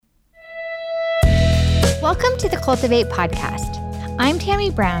Welcome to the Cultivate podcast. I'm Tammy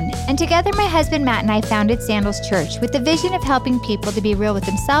Brown, and together my husband Matt and I founded Sandals Church with the vision of helping people to be real with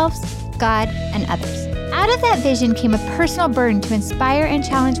themselves, God, and others. Out of that vision came a personal burden to inspire and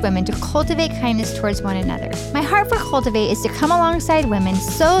challenge women to cultivate kindness towards one another. My heart for Cultivate is to come alongside women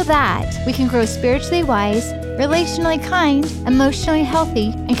so that we can grow spiritually wise, relationally kind, emotionally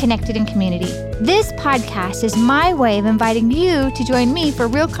healthy, and connected in community. This podcast is my way of inviting you to join me for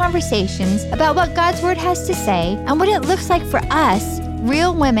real conversations about what God's Word has to say and what it looks like for us,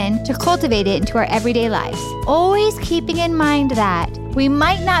 real women, to cultivate it into our everyday lives. Always keeping in mind that we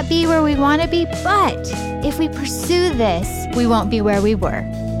might not be where we want to be, but if we pursue this, we won't be where we were.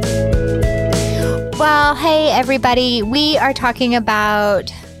 Well, hey, everybody. We are talking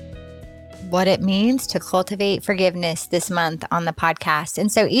about what it means to cultivate forgiveness this month on the podcast. And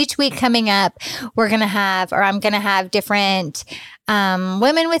so each week coming up, I'm going to have different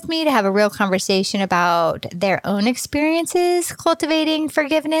women with me to have a real conversation about their own experiences cultivating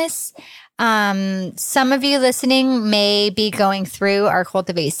forgiveness. Some of you listening may be going through our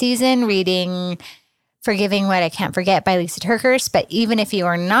Cultivate season, reading Forgiving What I Can't Forget by Lisa Turkhurst. But even if you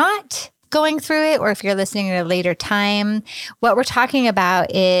are not going through it, or if you're listening at a later time, what we're talking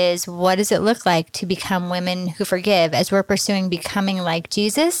about is what does it look like to become women who forgive as we're pursuing becoming like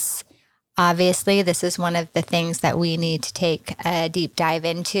Jesus. Obviously, this is one of the things that we need to take a deep dive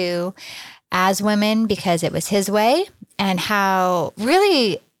into as women because it was his way, and how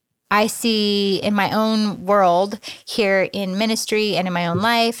really I see in my own world here in ministry and in my own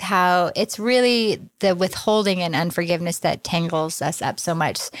life, how it's really the withholding and unforgiveness that tangles us up so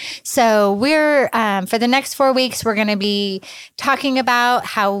much. So we're, for the next 4 weeks, we're going to be talking about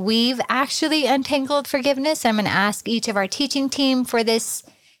how we've actually untangled forgiveness. I'm going to ask each of our teaching team for this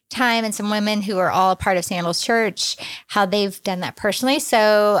time and some women who are all a part of Sandals Church, how they've done that personally.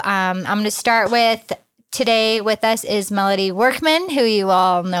 So I'm going to start with today with us is Melody Workman, who you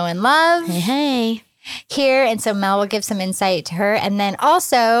all know and love. Hey. Here. And so Mel will give some insight to her. And then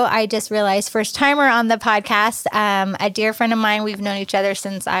also, I just realized, first timer on the podcast, a dear friend of mine, we've known each other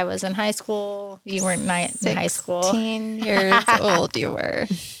since I was in high school. You weren't in high school. 16 years old you were.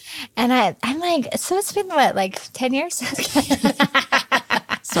 And I'm like, so it's been what, like 10 years?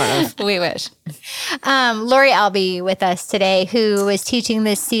 Sort of. We wish. Lori Albee with us today, who is teaching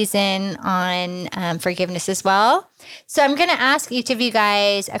this season on forgiveness as well. So I'm going to ask each of you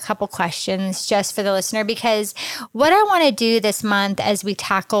guys a couple questions just for the listener, because what I want to do this month as we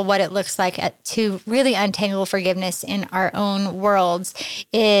tackle what it looks like to really untangle forgiveness in our own worlds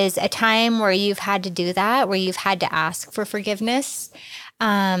is a time where you've had to do that, where you've had to ask for forgiveness.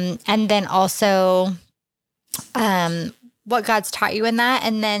 And then also what God's taught you in that.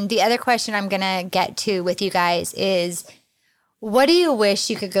 And then the other question I'm going to get to with you guys is, what do you wish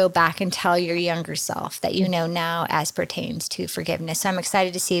you could go back and tell your younger self that you know now as pertains to forgiveness? So I'm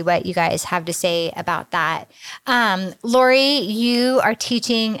excited to see what you guys have to say about that. Lori, you are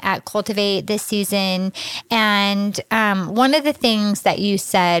teaching at Cultivate this season. And one of the things that you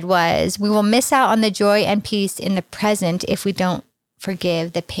said was, we will miss out on the joy and peace in the present if we don't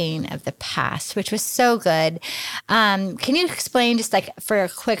forgive the pain of the past, which was so good. Can you explain just like for a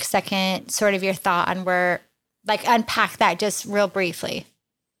quick second, sort of your thought on where, like unpack that just real briefly?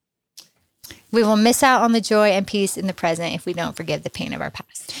 We will miss out on the joy and peace in the present if we don't forgive the pain of our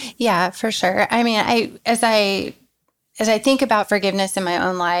past. Yeah, for sure. I mean, as I think about forgiveness in my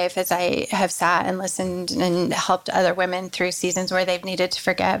own life, as I have sat and listened and helped other women through seasons where they've needed to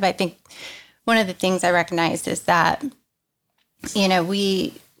forgive, I think one of the things I recognize is that, you know,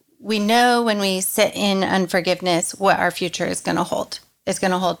 we know when we sit in unforgiveness what our future is going to hold. It's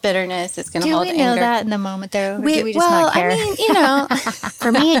going to hold bitterness. It's going to hold anger. Do we know that in the moment, though? Or do we just not care? I mean, you know.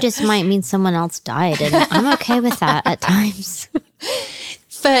 For me, it just might mean someone else died, and I'm okay with that at times.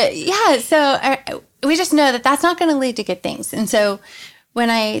 But yeah, so we just know that that's not going to lead to good things. And so when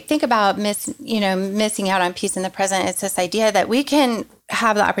I think about missing out on peace in the present, it's this idea that we can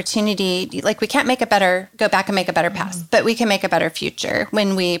have the opportunity, like we can't go back and make a better past, but we can make a better future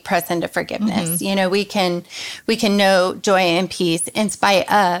when we press into forgiveness. Mm-hmm. You know, we can know joy and peace in spite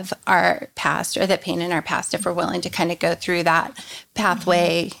of our past or the pain in our past if we're willing to kind of go through that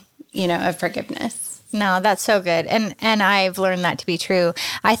pathway, you know, of forgiveness. No, that's so good. And I've learned that to be true.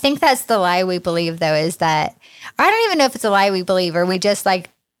 I think that's the lie we believe, though, is that, I don't even know if it's a lie we believe, or we just like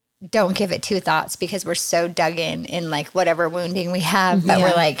don't give it two thoughts because we're so dug in like whatever wounding we have, but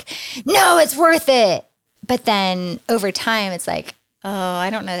we're like, no, it's worth it. But then over time, it's like, I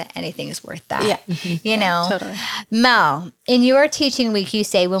don't know that anything is worth that. Yeah. You know, totally. Mel, in your teaching week, you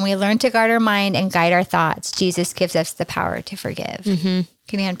say, when we learn to guard our mind and guide our thoughts, Jesus gives us the power to forgive.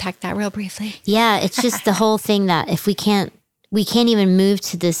 Can you unpack that real briefly? Yeah, it's just the whole thing that if we can't even move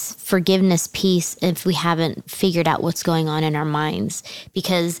to this forgiveness piece if we haven't figured out what's going on in our minds.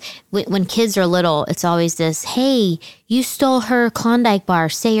 Because when kids are little, it's always this, hey, you stole her Klondike bar.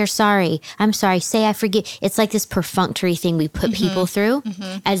 Say you're sorry. I'm sorry. Say I forgive. It's like this perfunctory thing we put people through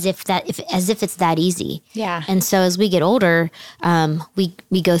as if it's that easy. Yeah. And so as we get older,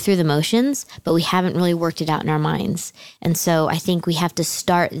 we go through the motions, but we haven't really worked it out in our minds. And so I think we have to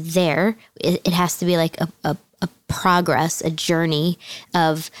start there. It has to be like a progress, a journey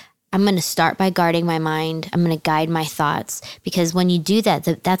of, I'm going to start by guarding my mind. I'm going to guide my thoughts, because when you do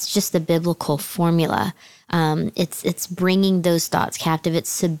that, that's just the biblical formula. It's bringing those thoughts captive. It's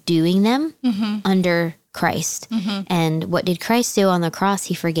subduing them under Christ. And what did Christ do on the cross?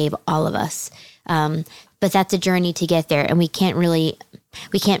 He forgave all of us. But that's a journey to get there. And we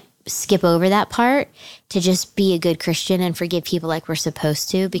can't skip over that part to just be a good Christian and forgive people like we're supposed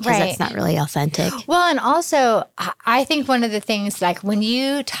to, because that's not really authentic. Well, and also I think one of the things, like when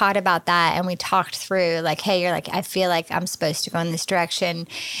you taught about that and we talked through like, hey, you're like, I feel like I'm supposed to go in this direction.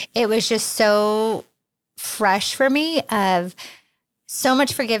 It was just so fresh for me of so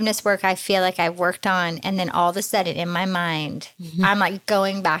much forgiveness work I feel like I worked on. And then all of a sudden in my mind, I'm like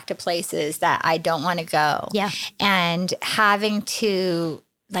going back to places that I don't want to go. Yeah. And having to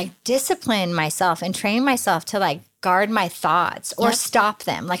like discipline myself and train myself to like guard my thoughts or stop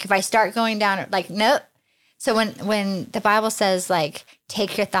them. Like if I start going down, like, nope. So when the Bible says like,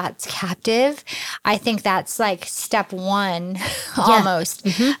 take your thoughts captive, I think that's like step one almost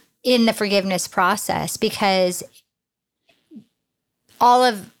in the forgiveness process, because all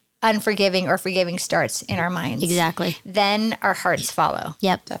of unforgiving or forgiving starts in our minds. Exactly. Then our hearts follow.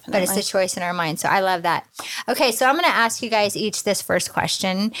 Yep. Definitely. But it's the choice in our mind. So I love that. Okay, so I'm going to ask you guys each this first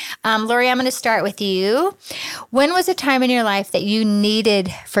question. Lori, I'm going to start with you. When was a time in your life that you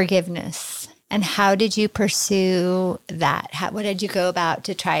needed forgiveness? And how did you pursue that? What did you go about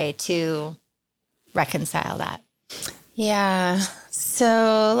to try to reconcile that? Yeah.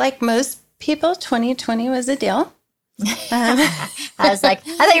 So like most people, 2020 was a deal. I was like,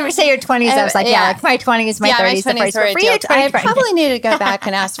 I thought you were saying your 20s. I was like, like my 20s, my 30s, the first. But for you, I probably need to go back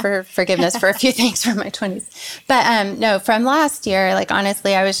and ask for forgiveness for a few things from my 20s. But no, from last year, like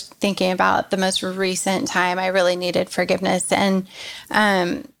honestly, I was thinking about the most recent time I really needed forgiveness. And,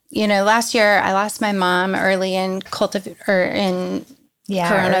 last year I lost my mom early in coronavirus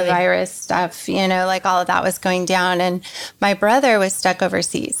stuff, like all of that was going down. And my brother was stuck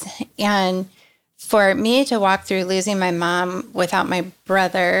overseas. And for me to walk through losing my mom without my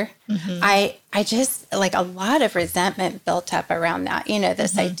brother, I just like a lot of resentment built up around that,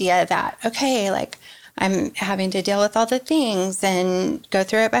 this idea that, okay, like I'm having to deal with all the things and go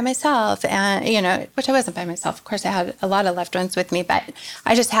through it by myself. And, which I wasn't by myself. Of course, I had a lot of loved ones with me, but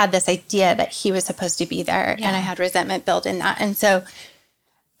I just had this idea that he was supposed to be there. And I had resentment built in that. And so,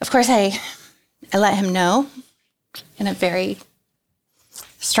 of course, I let him know in a very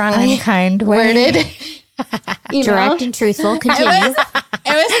strongly unkind worded direct and truthful. Continue.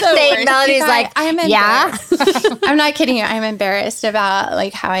 It was the worst. Melody's like, I'm embarrassed. I'm not kidding you. I'm embarrassed about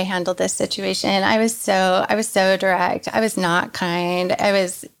like how I handled this situation. I was so direct. I was not kind. I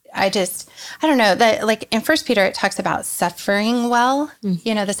don't know that like in 1 Peter, it talks about suffering well,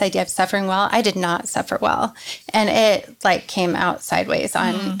 this idea of suffering well. I did not suffer well. And it like came out sideways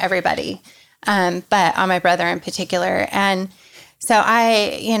on everybody. But on my brother in particular. And so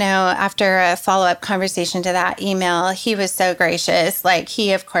I, after a follow-up conversation to that email, he was so gracious. Like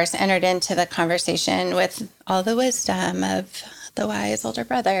he, of course, entered into the conversation with all the wisdom of the wise older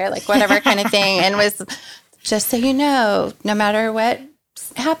brother, like whatever kind of thing. And was just so you know, no matter what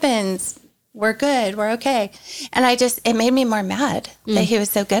happens, we're good, we're okay. And it made me more mad that he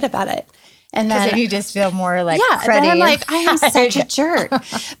was so good about it. And then you just feel more like then I'm like, I am such a jerk.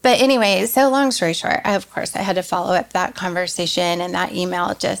 But anyway, so long story short, I had to follow up that conversation and that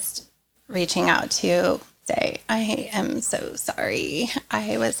email, just reaching out to say, I am so sorry.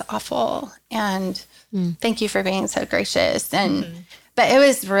 I was awful. And thank you for being so gracious. And, but it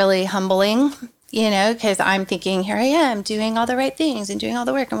was really humbling, because I'm thinking, here I am doing all the right things and doing all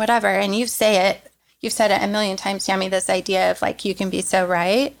the work and whatever. And you've said it a million times, Tammy, this idea of like, you can be so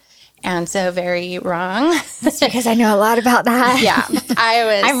right and so very wrong. That's because I know a lot about that. Yeah.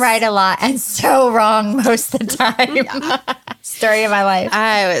 I'm right a lot and so wrong most of the time. story of my life.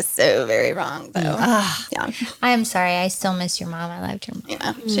 I was so very wrong, though. Yeah. I'm sorry. I still miss your mom. I loved your mom.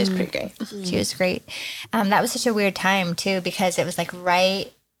 Yeah, she was pretty great. She was great. That was such a weird time, too, because it was like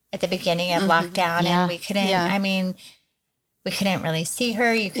right at the beginning of lockdown, and we couldn't, I mean, we couldn't really see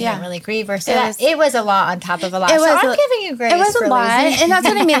her. You couldn't really grieve her. So it was a lot on top of a lot. I'm giving you grace. It was for a lot. losing. And that's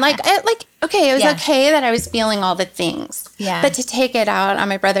what I mean. Okay, it was okay that I was feeling all the things. Yeah. But to take it out on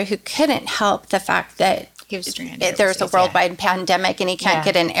my brother, who couldn't help the fact that there's a worldwide pandemic and he can't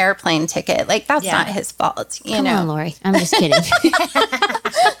get an airplane ticket. Like, that's not his fault. Come on, Lori. I'm just kidding.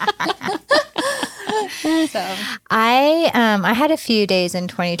 So I had a few days in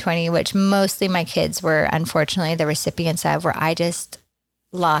 2020, which mostly my kids were unfortunately the recipients of, where I just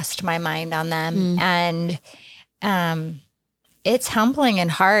lost my mind on them. And it's humbling and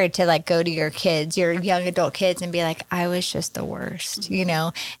hard to like go to your kids, your young adult kids, and be like, I was just the worst, you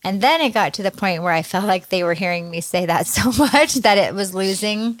know? And then it got to the point where I felt like they were hearing me say that so much that it was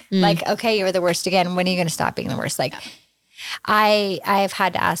losing. Like, okay, you were the worst again. When are you going to stop being the worst? Like, I've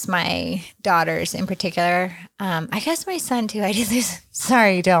had to ask my daughters in particular. I guess my son too. I did this.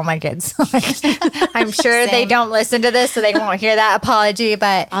 Sorry to all my kids. I'm sure they don't listen to this, so they won't hear that apology.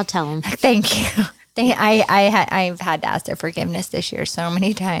 But I'll tell them. Thank you. I've had to ask their forgiveness this year so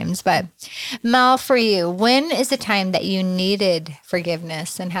many times. But Mel, for you, when is the time that you needed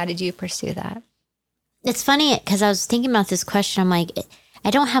forgiveness, and how did you pursue that? It's funny because I was thinking about this question. I'm like,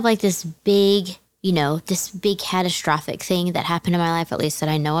 I don't have like this big catastrophic thing that happened in my life, at least that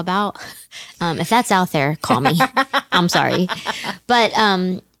I know about. If that's out there, call me. I'm sorry. But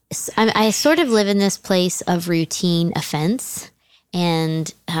I sort of live in this place of routine offense.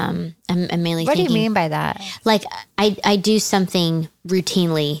 And I'm mainly What thinking, do you mean by that? Like, I do something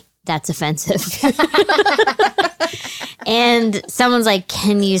routinely that's offensive. And someone's like,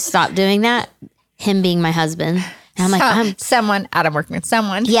 can you stop doing that? Him being my husband. And I'm like, someone, Adam Workman,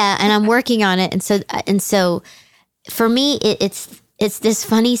 someone. Yeah, and I'm working on it. And so for me, it's this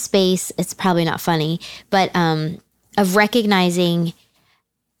funny space. It's probably not funny, but of recognizing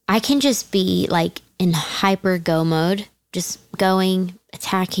I can just be like in hyper go mode, just going,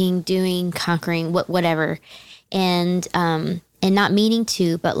 attacking, doing, conquering, whatever, and not meaning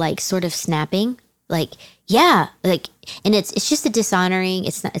to, but like sort of snapping, like, yeah, like, and it's just a dishonoring.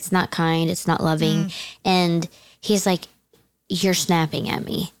 It's not kind. It's not loving. And he's like, you're snapping at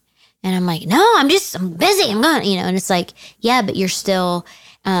me. And I'm like, no, I'm busy. I'm gone, you know? And it's like, yeah, but you're still,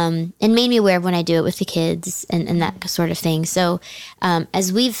 and made me aware of when I do it with the kids and that sort of thing. So,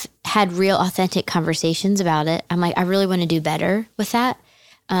 as we've had real authentic conversations about it, I'm like, I really want to do better with that.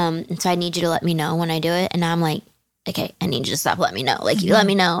 And so I need you to let me know when I do it. And I'm like, okay, I need you to stop letting me know. Like, you let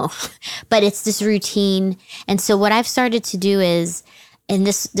me know. But it's this routine. And so what I've started to do is, and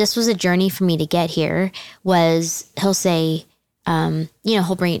this was a journey for me to get here, was he'll say,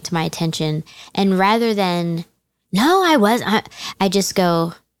 he'll bring it to my attention. And rather than, no, I just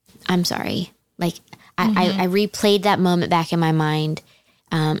go, I'm sorry. Like, I replayed that moment back in my mind.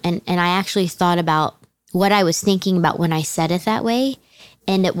 And I actually thought about what I was thinking about when I said it that way.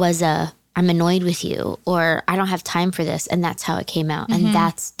 And it was I'm annoyed with you, or I don't have time for this. And that's how it came out. And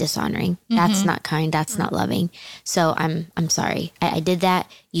that's dishonoring. That's not kind. That's not loving. So I'm sorry. I did that.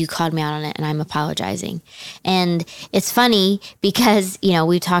 You called me out on it, and I'm apologizing. And it's funny because,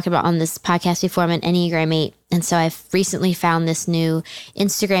 we talked about on this podcast before, I'm an Enneagram 8. And so I've recently found this new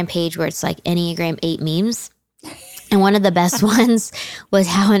Instagram page where it's like Enneagram 8 memes. And one of the best ones was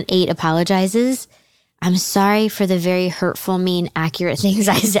how an 8 apologizes. I'm sorry for the very hurtful, mean, accurate things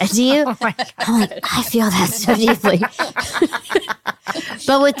I said to you. Oh my God. I'm like, I feel that so deeply.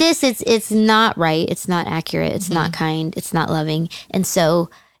 But with this, it's not right. It's not accurate. It's not kind. It's not loving. And so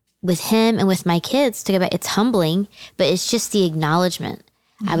with him and with my kids, to go back, it's humbling, but it's just the acknowledgement.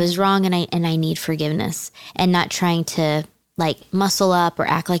 I was wrong, and I need forgiveness, and not trying to like muscle up or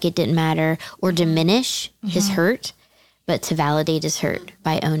act like it didn't matter or diminish his hurt, but to validate his hurt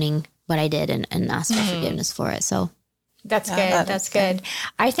by owning what I did and ask for forgiveness for it. So that's good. That's good.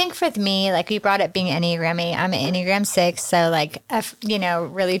 I think for me, like, we brought up being Enneagram 8. I'm an Enneagram 6. So like,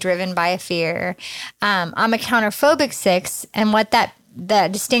 really driven by a fear. I'm a counterphobic 6. And what that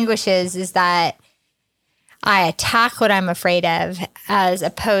distinguishes is that I attack what I'm afraid of as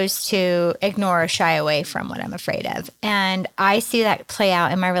opposed to ignore or shy away from what I'm afraid of. And I see that play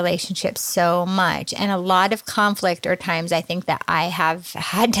out in my relationships so much. And a lot of conflict or times I think that I have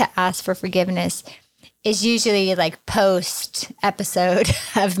had to ask for forgiveness is usually like post episode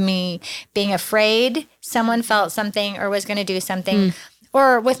of me being afraid someone felt something or was going to do something.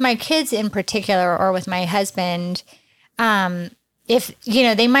 Or with my kids in particular, or with my husband, if,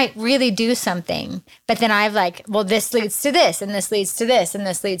 they might really do something, but then I've like, well, this leads to this, and this leads to this, and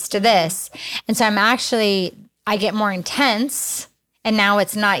this leads to this. And so I get more intense. And now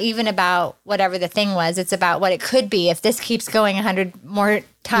it's not even about whatever the thing was. It's about what it could be if this keeps going 100 more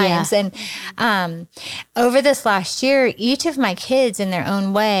times. Yeah. And over this last year, each of my kids in their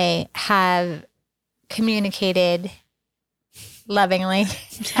own way have communicated lovingly,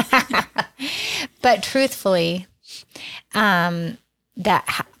 but truthfully,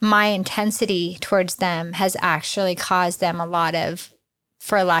 that my intensity towards them has actually caused them a lot of,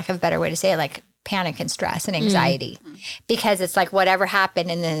 for lack of a better way to say it, like panic and stress and anxiety, because it's like whatever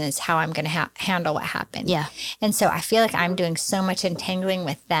happened, and then it's how I'm going to handle what happened. Yeah. And so I feel like I'm doing so much entangling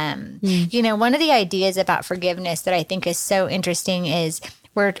with them. One of the ideas about forgiveness that I think is so interesting is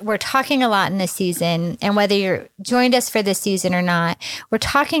we're talking a lot in this season, and whether you're joined us for this season or not, we're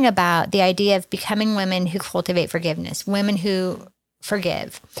talking about the idea of becoming women who cultivate forgiveness, women who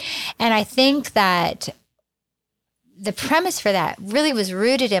forgive. And I think that the premise for that really was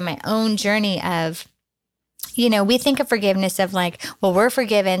rooted in my own journey of, we think of forgiveness of like, well, we're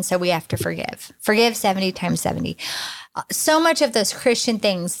forgiven, so we have to forgive. Forgive 70 times 70. So much of those Christian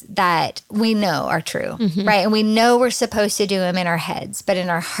things that we know are true, right? And we know we're supposed to do them in our heads, but in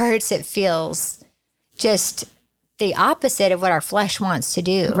our hearts, it feels just the opposite of what our flesh wants to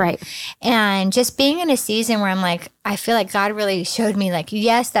do. Right. And just being in a season where I'm like, I feel like God really showed me like,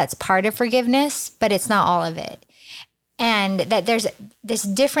 yes, that's part of forgiveness, but it's not all of it. And that there's this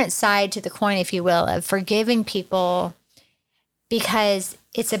different side to the coin, if you will, of forgiving people because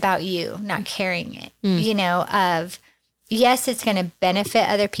it's about you, not carrying it, of yes, it's going to benefit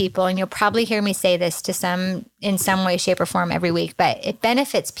other people. And you'll probably hear me say this to some, in some way, shape, or form every week, but it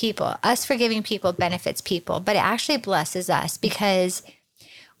benefits people. Us forgiving people benefits people, but it actually blesses us because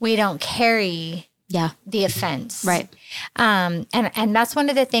we don't carry the offense. Right. And that's one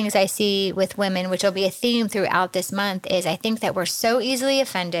of the things I see with women, which will be a theme throughout this month, is I think that we're so easily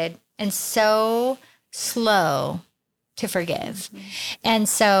offended and so slow to forgive. And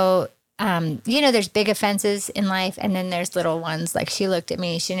so, there's big offenses in life, and then there's little ones like she looked at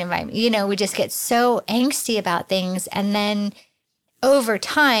me, she didn't invite me. We just get so angsty about things. And then over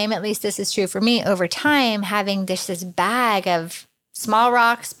time, at least this is true for me, over time, having this bag of small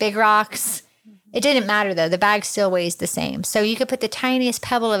rocks, big rocks, it didn't matter though. The bag still weighs the same. So you could put the tiniest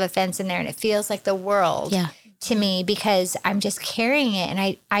pebble of offense in there and it feels like the world to me because I'm just carrying it.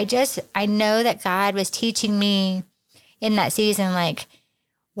 And I know that God was teaching me in that season, like,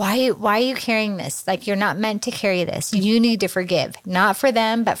 why are you carrying this? Like, you're not meant to carry this. You need to forgive, not for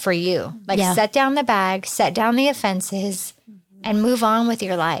them, but for you. Like, set down the bag, set down the offenses, and move on with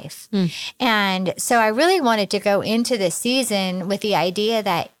your life. And so I really wanted to go into this season with the idea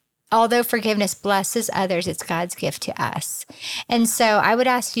that although forgiveness blesses others, it's God's gift to us. And so I would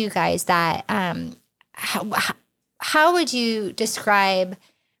ask you guys that, how would you describe,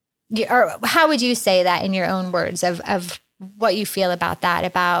 or how would you say that in your own words of what you feel about that,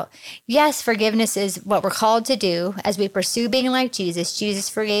 about, yes, forgiveness is what we're called to do as we pursue being like Jesus. Jesus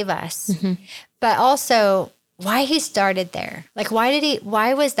forgave us, but also why he started there. Like,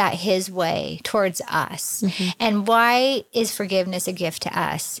 why was that his way towards us? And why is forgiveness a gift to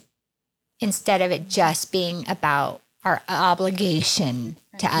us instead of it just being about our obligation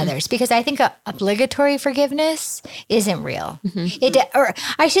to others? Because I think obligatory forgiveness isn't real. I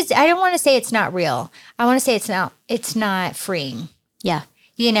don't want to say it's not real. I want to say it's not freeing. Yeah.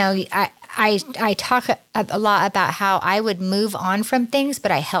 I talk a lot about how I would move on from things,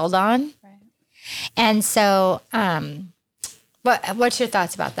 but I held on. Right. And so, what's your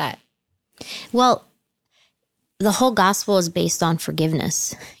thoughts about that? Well, the whole gospel is based on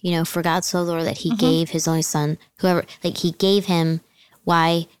forgiveness. For God so loved the world that he gave his only son, he gave him.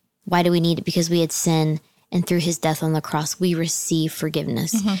 Why do we need it? Because we had sin, and through his death on the cross, we receive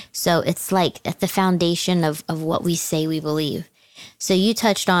forgiveness. So it's like at the foundation of what we say we believe. So you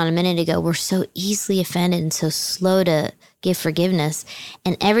touched on a minute ago, we're so easily offended and so slow to give forgiveness.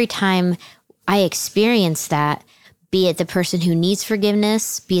 And every time I experience that, be it the person who needs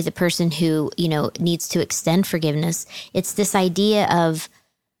forgiveness, be it the person who, needs to extend forgiveness, it's this idea of,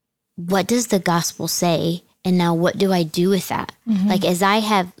 what does the gospel say? And now what do I do with that? Like,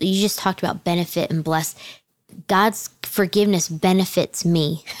 you just talked about benefit and bless. God's forgiveness benefits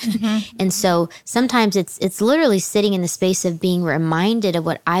me. And so sometimes it's literally sitting in the space of being reminded of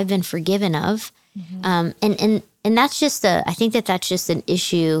what I've been forgiven of. And that's just I think that's just an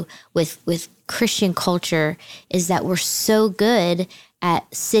issue with Christian culture, is that we're so good at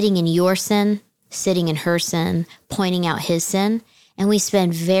sitting in your sin, sitting in her sin, pointing out his sin. And we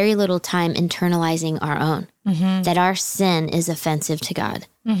spend very little time internalizing our own, that our sin is offensive to God,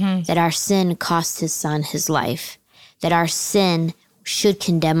 that our sin cost his son his life, that our sin should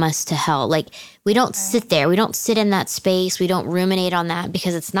condemn us to hell. Like, we don't sit there. We don't sit in that space. We don't ruminate on that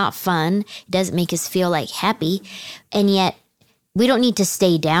because it's not fun. It doesn't make us feel like happy. And yet we don't need to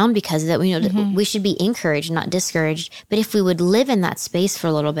stay down because of that. We know we should be encouraged, not discouraged. But if we would live in that space for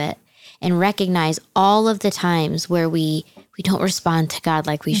a little bit and recognize all of the times where we don't respond to God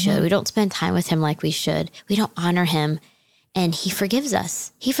like we should, we don't spend time with him like we should, we don't honor him, and he forgives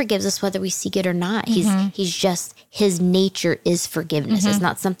us. He forgives us whether we seek it or not. He's just, his nature is forgiveness. It's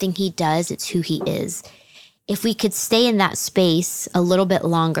not something he does, it's who he is. If we could stay in that space a little bit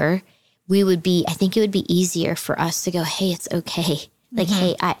longer, I think it would be easier for us to go, hey, it's okay. Like,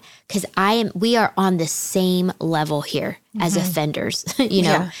 hey, we are on the same level here as offenders, you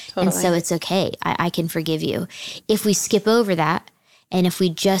know? Yeah, totally. And so it's okay. I can forgive you. If we skip over that, and if we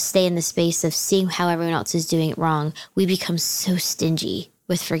just stay in the space of seeing how everyone else is doing it wrong, we become so stingy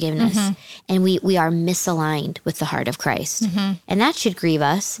with forgiveness. And we are misaligned with the heart of Christ. And that should grieve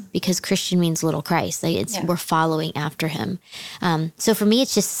us because Christian means little Christ. Like, we're following after him. So for me,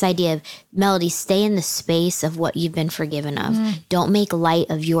 it's just this idea of, Melody, stay in the space of what you've been forgiven of. Don't make light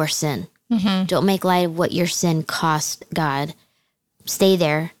of your sin. Don't make light of what your sin cost God. Stay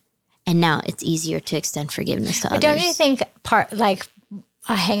there. And now it's easier to extend forgiveness to others. Don't you think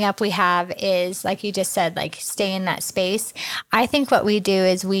a hang up we have is, like you just said, like, stay in that space? I think what we do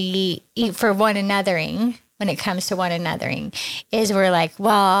is we eat for one anothering when it comes to one anothering is we're like,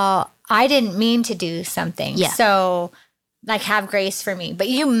 well, I didn't mean to do something. Yeah. So, like, have grace for me, but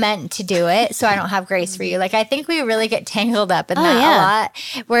you meant to do it, so I don't have grace for you. Like, I think we really get tangled up in that a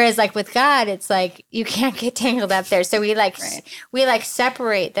lot. Whereas, like, with God, it's like you can't get tangled up there. So we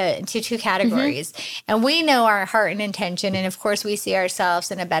separate into two categories, and we know our heart and intention, and of course, we see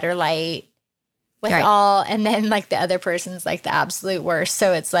ourselves in a better light with all, and then like the other person's like the absolute worst.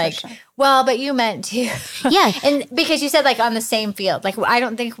 So it's like, well, but you meant to. Yeah. And because you said like on the same field, like I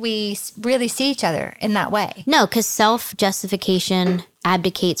don't think we really see each other in that way. No, because self-justification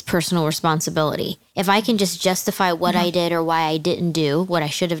abdicates personal responsibility. If I can just justify what I did or why I didn't do what I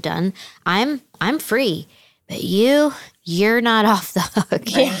should have done, I'm free. But you're not off the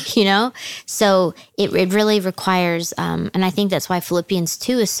hook, you know? So it really requires, and I think that's why Philippians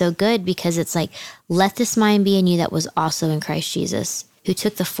 2 is so good, because it's like, let this mind be in you that was also in Christ Jesus, who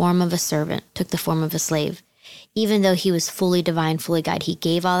took the form of a servant, took the form of a slave. Even though he was fully divine, fully God, he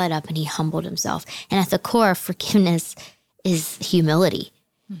gave all that up and he humbled himself. And at the core, forgiveness is humility.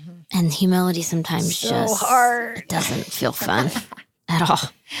 And humility sometimes just hard. Doesn't feel fun at all.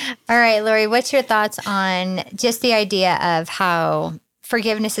 All right, Lori, what's your thoughts on just the idea of how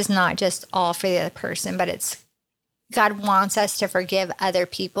forgiveness is not just all for the other person, but it's God wants us to forgive other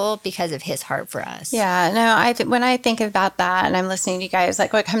people because of his heart for us? Yeah, no, when I think about that and I'm listening to you guys,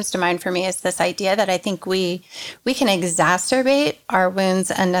 like what comes to mind for me is this idea that I think we can exacerbate our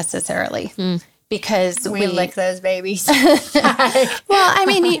wounds unnecessarily. Because we lick those babies. Well, I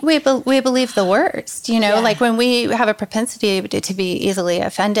mean, we believe the worst, you know, like when we have a propensity to be easily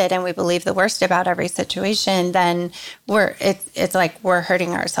offended and we believe the worst about every situation, then it's like we're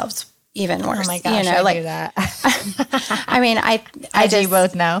hurting ourselves even worse. Oh my gosh, you know, I do that. I mean, I just, you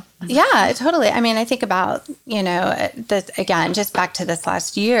both know. Yeah, totally. I mean, I think about, you know, this again, just back to this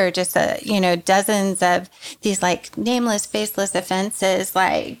last year, just, you know, dozens of these like nameless, faceless offenses,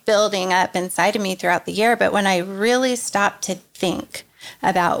 like building up inside of me throughout the year. But when I really stopped to think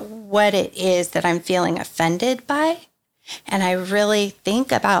about what it is that I'm feeling offended by, and I really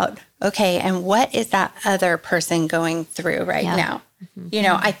think about, okay, and what is that other person going through right now? You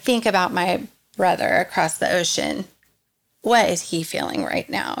know, I think about my brother across the ocean. What is he feeling right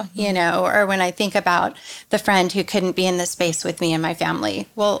now? You know, or when I think about the friend who couldn't be in the space with me and my family,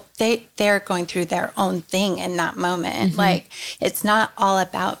 well, they're going through their own thing in that moment. Like, it's not all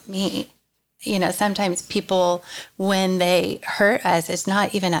about me. You know, sometimes people, when they hurt us, it's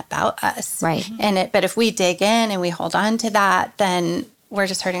not even about us. Right. But if we dig in and we hold on to that, then we're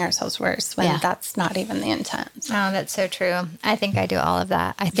just hurting ourselves worse when that's not even the intent. Oh, that's so true. I think I do all of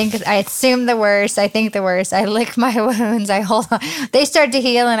that. I think I assume the worst. I think the worst. I lick my wounds. I hold on. They start to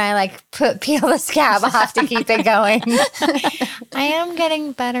heal and I like peel the scab off to keep it going. I am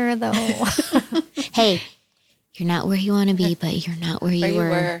getting better though. Hey, you're not where you want to be, but you're not where you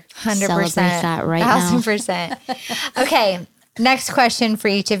were. 100%. Celebrate that right now. 1000%. Okay. Next question for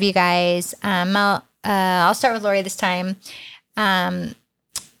each of you guys. I'll start with Lori this time.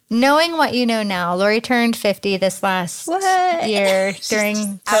 knowing what you know now, Lori turned 50 this last year during.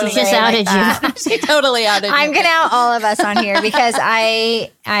 She just outed you. She totally outed you. I'm going to out all of us on here because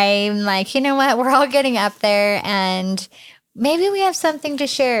I'm like, you know what? We're all getting up there and maybe we have something to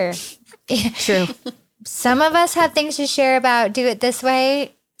share. True. Some of us have things to share about do it this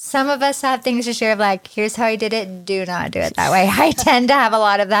way. Some of us have things to share of like, here's how I did it. Do not do it that way. I tend to have a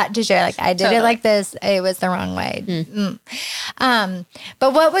lot of that to share. Like I did it like this. It was the wrong way. But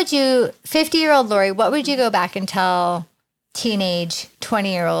what would you, 50-year-old Lori, what would you go back and tell teenage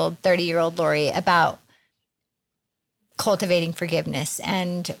 20-year-old, 30-year-old Lori about cultivating forgiveness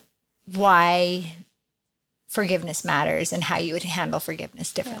and why forgiveness matters and how you would handle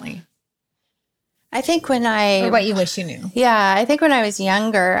forgiveness differently? I think or what you wish you knew. Yeah, I think when I was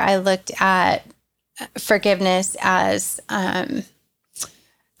younger, I looked at forgiveness as, I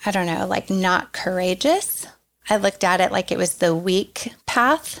don't know, like not courageous. I looked at it like it was the weak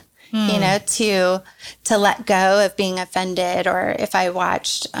path, you know, to let go of being offended. Or if I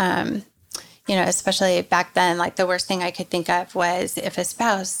watched, you know, especially back then, like the worst thing I could think of was if a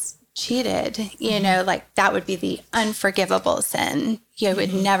spouse cheated, you know, like that would be the unforgivable sin. You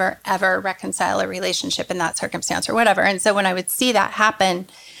would never, ever reconcile a relationship in that circumstance or whatever. And so when I would see that happen,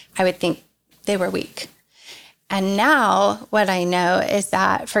 I would think they were weak. And now what I know is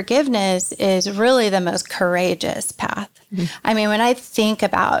that forgiveness is really the most courageous path. I mean, when I think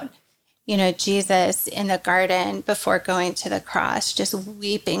about, you know, Jesus in the garden before going to the cross, just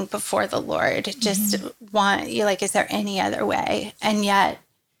weeping before the Lord, just is there any other way? And yet,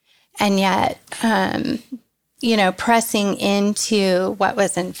 you know, pressing into what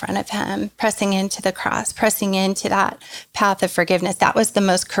was in front of him, pressing into the cross, pressing into that path of forgiveness. That was the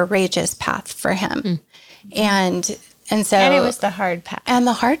most courageous path for him. And so. And it was the hard path. And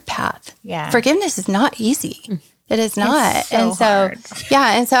the hard path. Yeah. Forgiveness is not easy. It is not. It's so hard.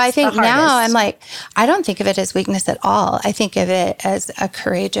 Yeah. And so I think the now hardest. I'm like, I don't think of it as weakness at all. I think of it as a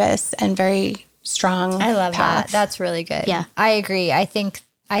courageous and very strong I love path. that. That's really good. Yeah. I agree. I think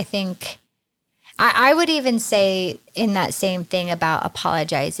I would even say in that same thing about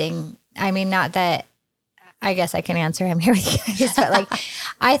apologizing. I mean, not that I guess I can answer him here with you guys, but like,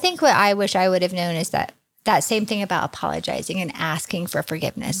 I think what I wish I would have known is that same thing about apologizing and asking for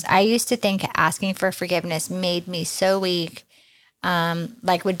forgiveness. I used to think asking for forgiveness made me so weak,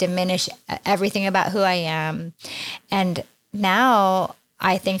 like would diminish everything about who I am. And now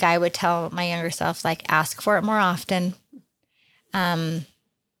I think I would tell my younger self, like, ask for it more often.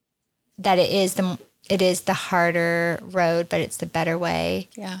 That it is the harder road, but it's the better way.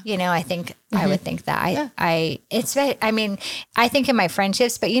 Yeah. You know, I think I would think that I think in my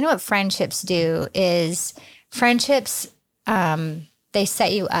friendships, but you know what friendships do is friendships, they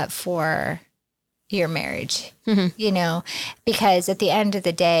set you up for your marriage, you know, because at the end of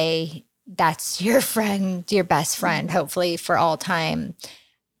the day, that's your friend, your best friend, hopefully for all time.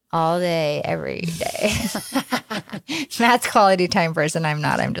 All day, every day. Matt's quality time person. I'm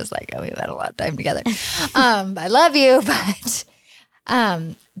not. I'm just like, oh, we've had a lot of time together. I love you,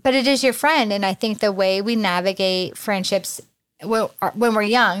 but it is your friend. And I think the way we navigate friendships when we're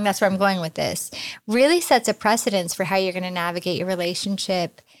young, that's where I'm going with this, really sets a precedence for how you're going to navigate your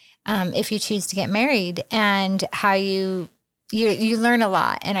relationship if you choose to get married, and how you learn a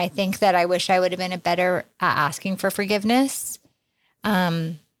lot. And I think that I wish I would have been better at asking for forgiveness.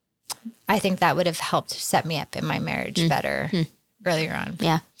 I think that would have helped set me up in my marriage better earlier on.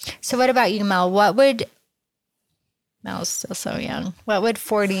 Yeah. So what about you, Mel? Mel's still so young. What would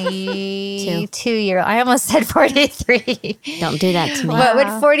 42-year-old, I almost said 43. Don't do that to me. What would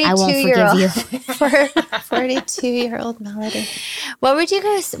 42-year-old, 42-year-old Melody. What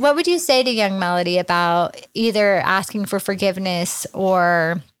would you say to young Melody about either asking for forgiveness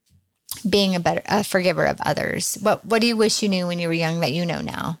or being a forgiver of others? What do you wish you knew when you were young that you know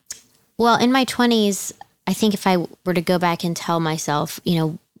now? Well, in my 20s, I think if I were to go back and tell myself, you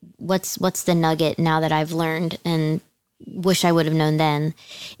know, what's the nugget now that I've learned and wish I would have known then,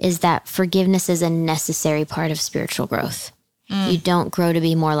 is that forgiveness is a necessary part of spiritual growth. You don't grow to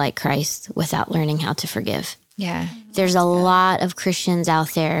be more like Christ without learning how to forgive. Yeah. There's a lot of Christians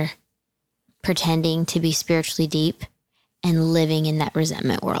out there pretending to be spiritually deep and living in that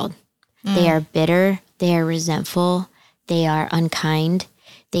resentment world. They are bitter. They are resentful. They are unkind.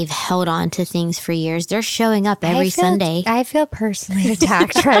 They've held on to things for years. They're showing up every Sunday. I feel personally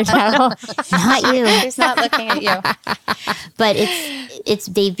attacked right now. Not you. He's not looking at you. But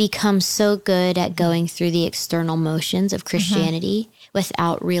they've become so good at going through the external motions of Christianity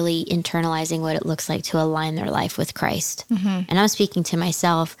without really internalizing what it looks like to align their life with Christ. And I'm speaking to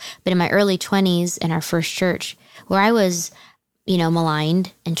myself, but in my early 20s in our first church, where I was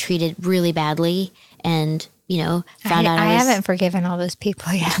maligned and treated really badly, and found out I haven't forgiven all those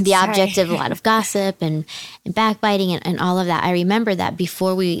people yet. The object of a lot of gossip and backbiting and all of that. I remember that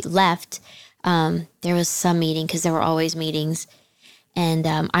before we left, there was some meeting, because there were always meetings, and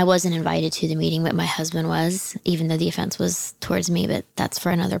I wasn't invited to the meeting, but my husband was, even though the offense was towards me, but that's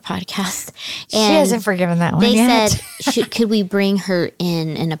for another podcast. And she hasn't forgiven that one they yet. said, could we bring her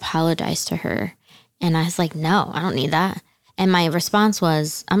in and apologize to her? And I was like, no, I don't need that. And my response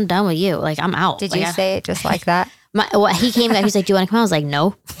was, I'm done with you. Like, I'm out. Did you say it just like that? He came back, he's like, do you want to come? I was like,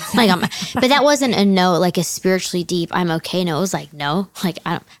 no. But that wasn't a no, like a spiritually deep, I'm okay. No, it was like, no. Like,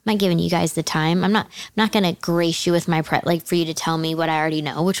 I'm not giving you guys the time. I'm not going to grace you with my for you to tell me what I already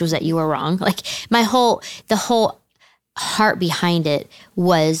know, which was that you were wrong. Like, the whole heart behind it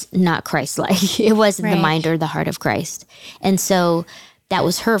was not Christ-like. It wasn't the mind or the heart of Christ. And so that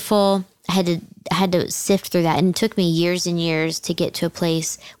was hurtful. I had to sift through that. And it took me years and years to get to a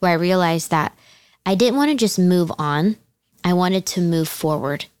place where I realized that I didn't want to just move on. I wanted to move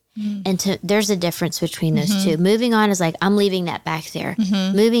forward. And there's a difference between those two. Moving on is like, I'm leaving that back there.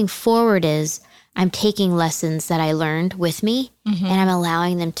 Moving forward is, I'm taking lessons that I learned with me, and I'm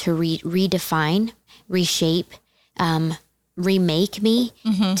allowing them to redefine, reshape, remake me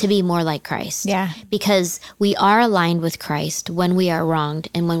to be more like Christ. Yeah. Because we are aligned with Christ when we are wronged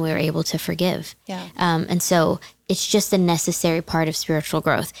and when we are able to forgive. Yeah. And so it's just a necessary part of spiritual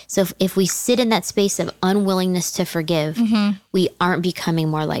growth. So if we sit in that space of unwillingness to forgive, we aren't becoming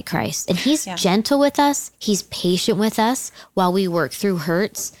more like Christ. And he's gentle with us. He's patient with us while we work through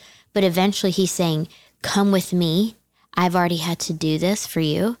hurts. But eventually he's saying, come with me. I've already had to do this for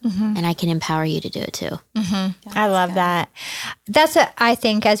you, and I can empower you to do it too. I love that. That's what I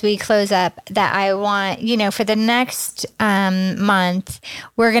think, as we close up, that I want, for the next month,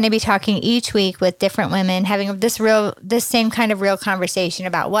 we're going to be talking each week with different women, having this same kind of real conversation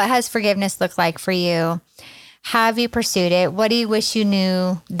about what has forgiveness looked like for you. Have you pursued it? What do you wish you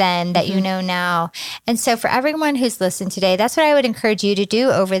knew then that you know now? And so for everyone who's listened today, that's what I would encourage you to do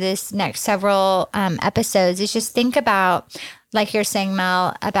over this next several episodes, is just think about, like you're saying,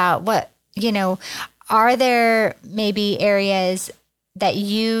 Mel, about what, are there maybe areas that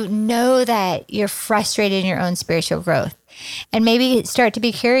that you're frustrated in your own spiritual growth? And maybe start to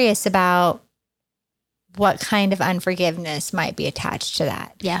be curious about what kind of unforgiveness might be attached to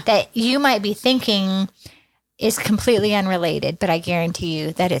that. Yeah. That you might be thinking is completely unrelated, but I guarantee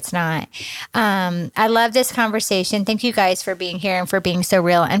you that it's not. I love this conversation. Thank you guys for being here and for being so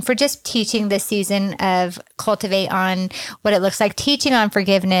real and for just teaching this season of Cultivate on what it looks like. Teaching on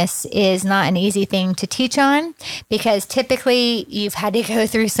forgiveness is not an easy thing to teach on, because typically you've had to go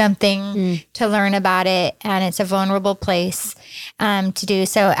through something to learn about it, and it's a vulnerable place to do.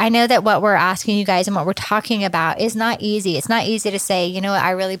 So I know that what we're asking you guys and what we're talking about is not easy. It's not easy to say, I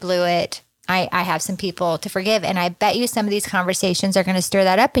really blew it. I have some people to forgive. And I bet you some of these conversations are going to stir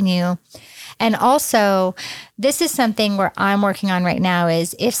that up in you. And also, this is something where I'm working on right now,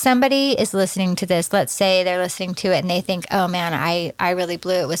 is if somebody is listening to this, let's say they're listening to it and they think, oh man, I really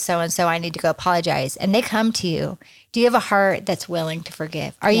blew it with so-and-so, I need to go apologize. And they come to you. Do you have a heart that's willing to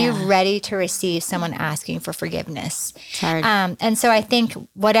forgive? Are you ready to receive someone asking for forgiveness? It's hard. And so I think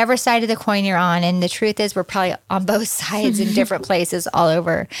whatever side of the coin you're on, and the truth is we're probably on both sides in different places all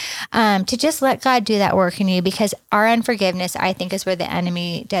over, to just let God do that work in you, because our unforgiveness, I think, is where the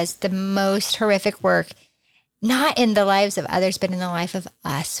enemy does the most horrific work, not in the lives of others, but in the life of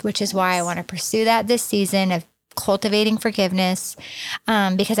us, which is why I want to pursue that this season of cultivating forgiveness,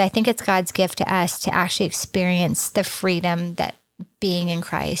 because I think it's God's gift to us to actually experience the freedom that being in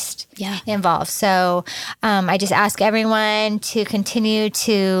Christ involves. So I just ask everyone to continue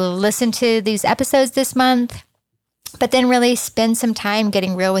to listen to these episodes this month, but then really spend some time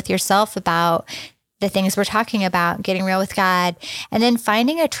getting real with yourself about the things we're talking about, getting real with God, and then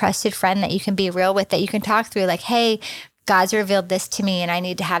finding a trusted friend that you can be real with, that you can talk through, like, hey, God's revealed this to me and I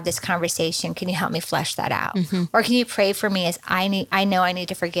need to have this conversation. Can you help me flesh that out? Or can you pray for me as I know I need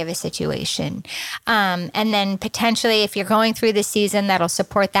to forgive a situation? And then potentially, if you're going through this season, that'll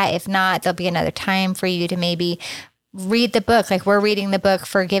support that. If not, there'll be another time for you to maybe read the book. Like, we're reading the book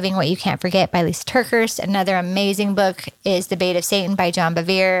Forgiving What You Can't Forget by Lisa TerKeurst. Another amazing book is The Bait of Satan by John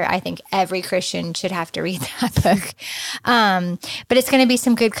Bevere. I think every Christian should have to read that book. But it's going to be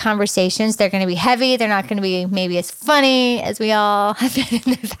some good conversations. They're going to be heavy. They're not going to be maybe as funny as we all have been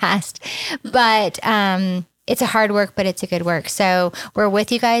in the past. But it's a hard work, but it's a good work. So we're with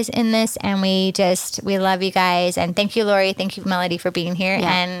you guys in this, and we love you guys. And thank you, Lori. Thank you, Melody, for being here.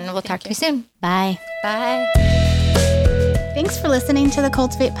 And we'll talk to you soon. Bye. Bye. Thanks for listening to the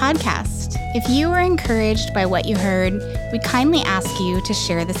Cultivate podcast. If you were encouraged by what you heard, we kindly ask you to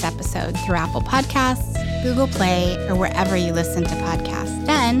share this episode through Apple Podcasts, Google Play, or wherever you listen to podcasts.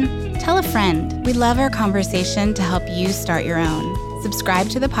 Then, tell a friend. We love our conversation to help you start your own. Subscribe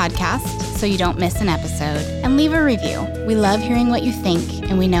to the podcast so you don't miss an episode, and leave a review. We love hearing what you think,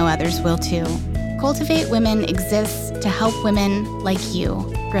 and we know others will too. Cultivate Women exists to help women like you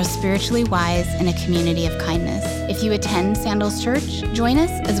grow spiritually wise in a community of kindness. If you attend Sandals Church, join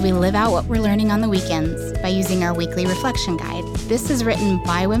us as we live out what we're learning on the weekends by using our weekly reflection guide. This is written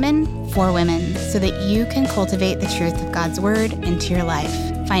by women for women so that you can cultivate the truth of God's word into your life.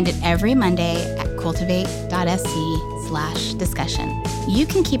 Find it every Monday at cultivate.sc/discussion. You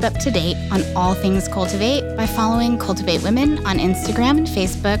can keep up to date on all things Cultivate by following Cultivate Women on Instagram and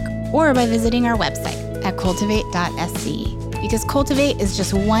Facebook, or by visiting our website at cultivate.sc. Because Cultivate is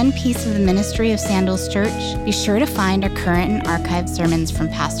just one piece of the ministry of Sandals Church, be sure to find our current and archived sermons from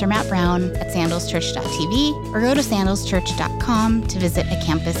Pastor Matt Brown at sandalschurch.tv or go to sandalschurch.com to visit a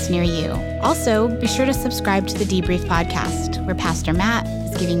campus near you. Also, be sure to subscribe to the Debrief podcast, where Pastor Matt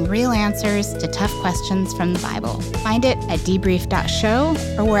is giving real answers to tough questions from the Bible. Find it at debrief.show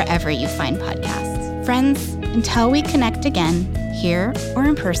or wherever you find podcasts. Friends, until we connect again, here or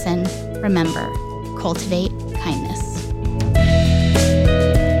in person, remember, cultivate